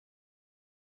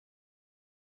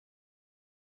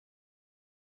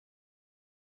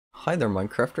Hi there,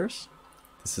 Minecrafters.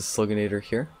 This is Sluginator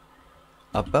here.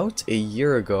 About a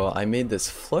year ago, I made this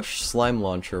flush slime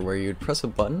launcher where you'd press a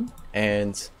button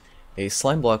and a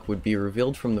slime block would be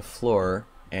revealed from the floor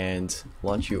and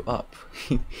launch you up.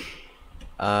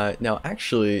 Now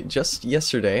actually, just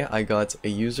yesterday I got a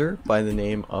user by the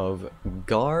name of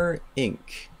Gar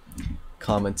Inc.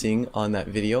 commenting on that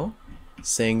video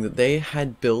saying that they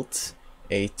had built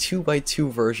a 2x2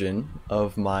 version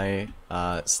of my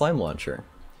slime launcher.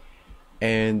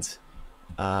 And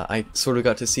I sort of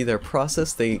got to see their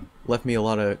process. They left me a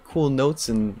lot of cool notes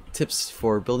and tips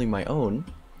for building my own.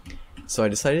 So I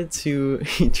decided to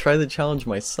try the challenge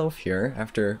myself here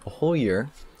after a whole year.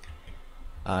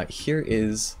 Here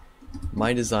is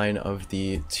my design of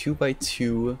the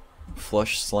 2x2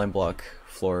 flush slime block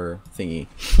floor thingy.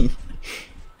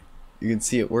 You can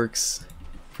see it works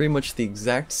pretty much the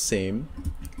exact same.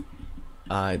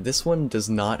 This one does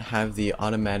not have the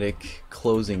automatic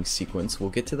closing sequence. We'll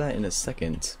get to that in a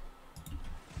second.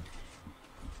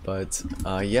 But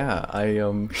yeah, I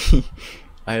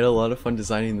I had a lot of fun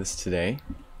designing this today.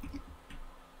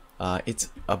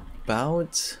 It's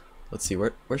about, let's see,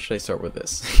 where should I start with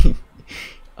this?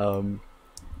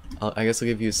 I guess I'll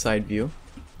give you a side view.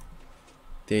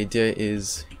 The idea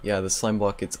is, yeah, the slime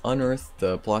block gets unearthed,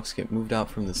 the blocks get moved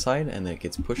out from the side, and then it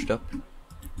gets pushed up.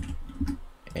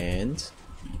 And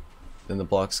then the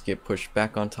blocks get pushed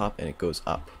back on top and it goes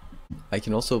up. I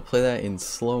can also play that in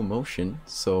slow motion,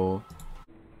 so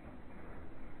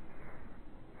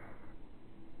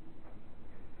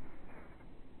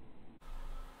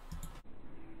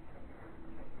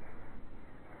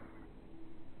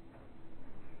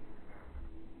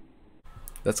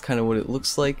that's kind of what it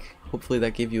looks like. Hopefully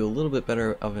that gave you a little bit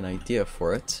better of an idea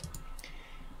for it.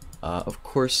 Of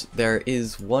course, there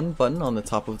is one button on the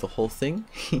top of the whole thing.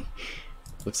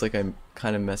 Looks like I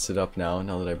kind of messed it up now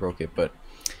that I broke it, but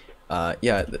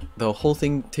yeah, the whole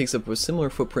thing takes up a similar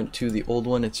footprint to the old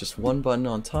one. It's just one button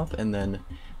on top, and then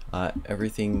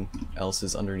everything else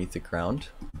is underneath the ground.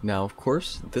 Now, of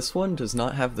course, this one does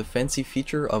not have the fancy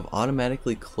feature of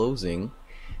automatically closing,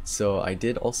 so I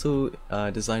did also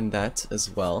design that as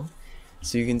well.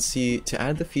 So you can see, to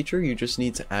add the feature, you just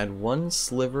need to add one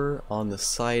sliver on the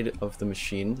side of the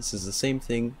machine. This is the same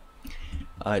thing.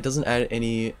 It doesn't add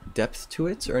any depth to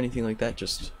it or anything like that,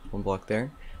 just one block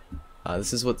there.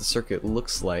 This is what the circuit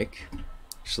looks like.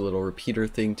 Just a little repeater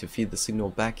thing to feed the signal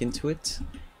back into it.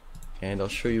 And I'll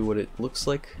show you what it looks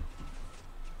like.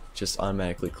 Just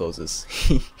automatically closes.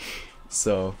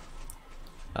 So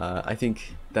I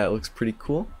think that looks pretty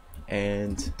cool.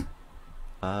 And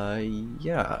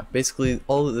yeah, basically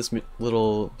all that this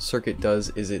little circuit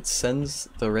does is it sends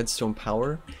the redstone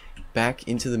power back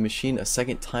into the machine a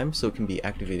second time so it can be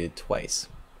activated twice.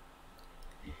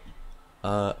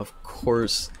 Of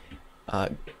course,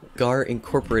 Gar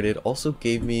Incorporated also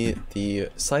gave me the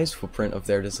size footprint of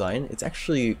their design. It's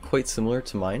actually quite similar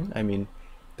to mine. I mean,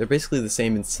 they're basically the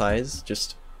same in size,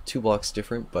 just 2 blocks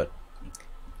different, but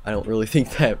I don't really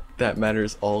think that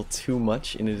matters all too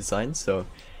much in a design. So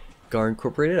Gar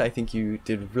Incorporated, I think you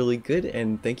did really good,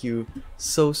 and thank you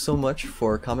so much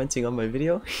for commenting on my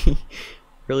video.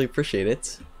 Really appreciate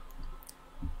it.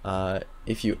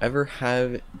 If you ever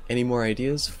have any more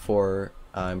ideas for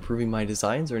improving my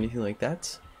designs or anything like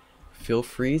that, feel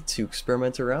free to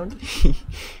experiment around.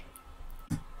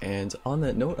 And on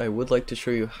that note, I would like to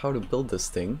show you how to build this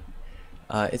thing.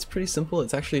 It's pretty simple.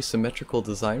 It's actually a symmetrical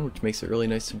design, which makes it really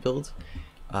nice to build.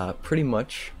 Pretty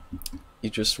much, you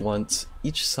just want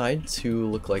each side to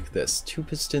look like this. 2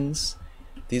 pistons.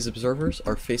 These observers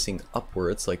are facing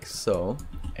upwards like so,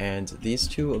 and these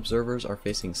 2 observers are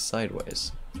facing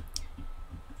sideways.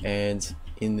 And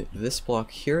in this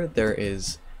block here, there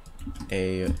is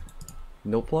a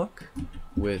note block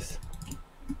with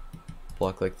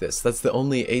block like this. That's the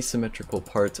only asymmetrical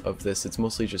part of this. It's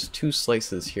mostly just 2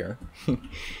 slices here.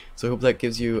 So I hope that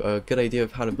gives you a good idea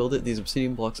of how to build it. These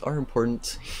obsidian blocks are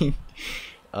important.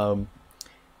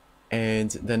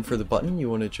 And then for the button, you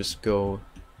want to just go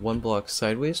 1 block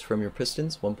sideways from your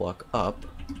pistons, 1 block up,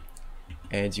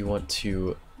 and you want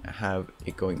to have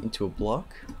it going into a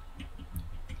block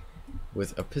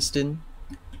with a piston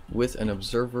with an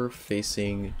observer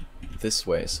facing this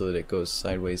way so that it goes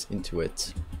sideways into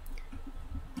it.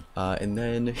 And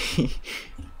then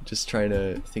just trying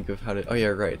to think of how to, oh yeah,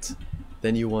 right.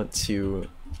 Then you want to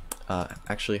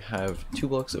actually have 2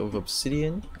 blocks of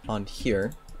obsidian on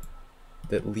here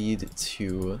that lead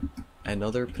to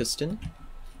another piston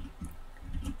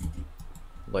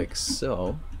like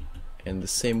so, and the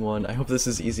same one, I hope this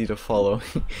is easy to follow,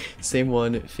 same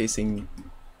one facing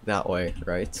that way,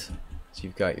 right? So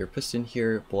you've got your piston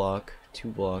here, block, 2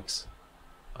 blocks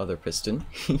other piston.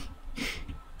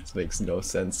 This makes no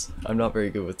sense. I'm not very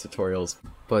good with tutorials.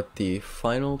 But the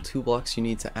final 2 blocks you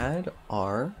need to add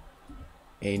are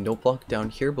a note block down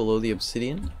here below the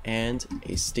obsidian and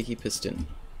a sticky piston.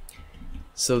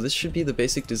 So this should be the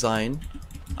basic design.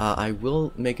 I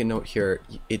will make a note here.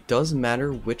 It does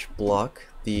matter which block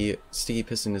the sticky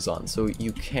piston is on. So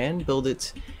you can build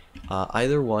it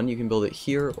either one. You can build it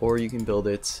here or you can build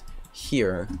it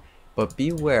here. But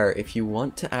beware, if you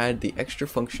want to add the extra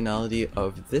functionality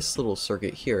of this little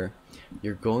circuit here,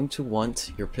 you're going to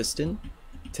want your piston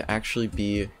to actually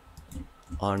be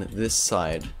on this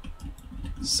side.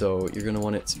 So you're going to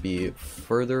want it to be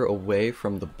further away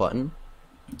from the button.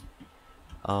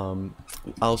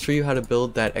 I'll show you how to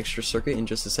build that extra circuit in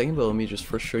just a second, but let me just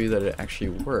first show you that it actually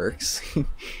works.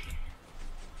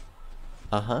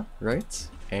 Right?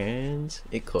 And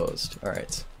it closed.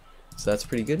 Alright, so that's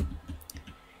pretty good.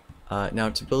 Now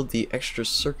to build the extra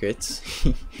circuit,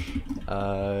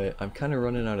 I'm kind of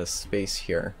running out of space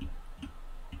here.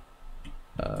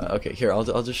 Okay, here,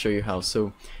 I'll just show you how.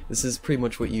 So this is pretty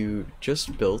much what you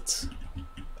just built,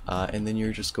 and then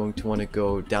you're just going to want to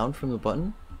go down from the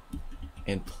button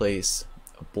and place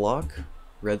a block,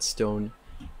 redstone,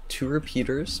 2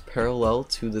 repeaters parallel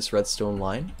to this redstone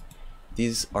line.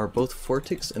 These are both 4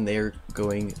 ticks and they are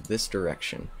going this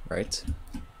direction, right?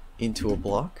 Into a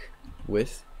block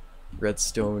with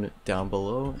redstone down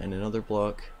below and another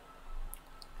block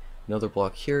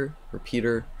here,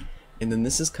 repeater, and then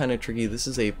this is kind of tricky. This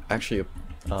is actually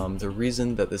the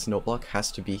reason that this note block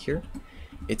has to be here.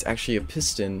 It's actually a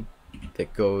piston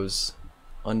that goes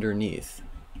underneath.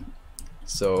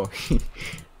 So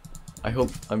I hope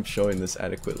I'm showing this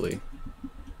adequately.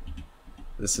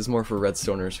 This is more for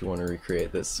redstoners who want to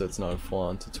recreate this, so it's not a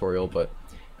full-on tutorial, but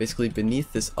basically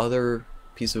beneath this other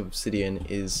piece of obsidian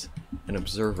is an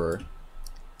observer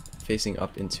facing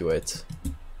up into it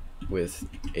with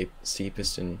a C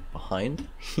piston behind.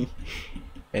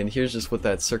 And here's just what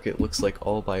that circuit looks like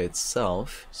all by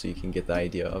itself, so you can get the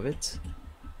idea of it.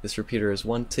 This repeater is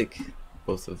 1 tick,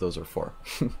 both of those are 4.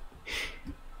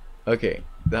 Okay,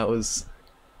 that was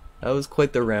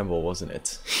quite the ramble, wasn't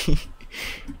it?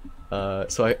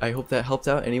 So I hope that helped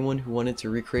out anyone who wanted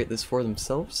to recreate this for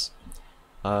themselves.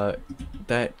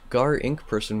 That Gar Inc.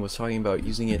 person was talking about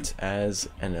using it as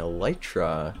an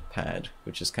Elytra pad,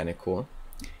 which is kind of cool.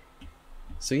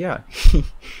 So yeah,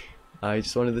 I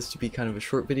just wanted this to be kind of a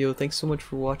short video. Thanks so much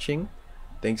for watching.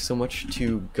 Thanks so much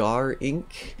to Gar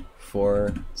Inc.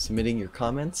 for submitting your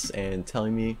comments and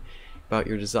telling me about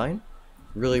your design.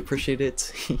 Really appreciate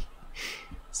it.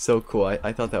 So cool.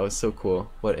 I thought that was so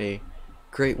cool. What a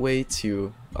great way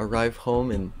to arrive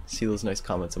home and see those nice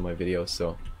comments on my video.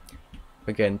 So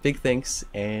again, big thanks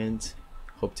and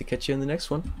hope to catch you in the next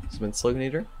one. This has been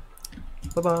Sluginator.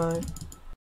 Bye bye.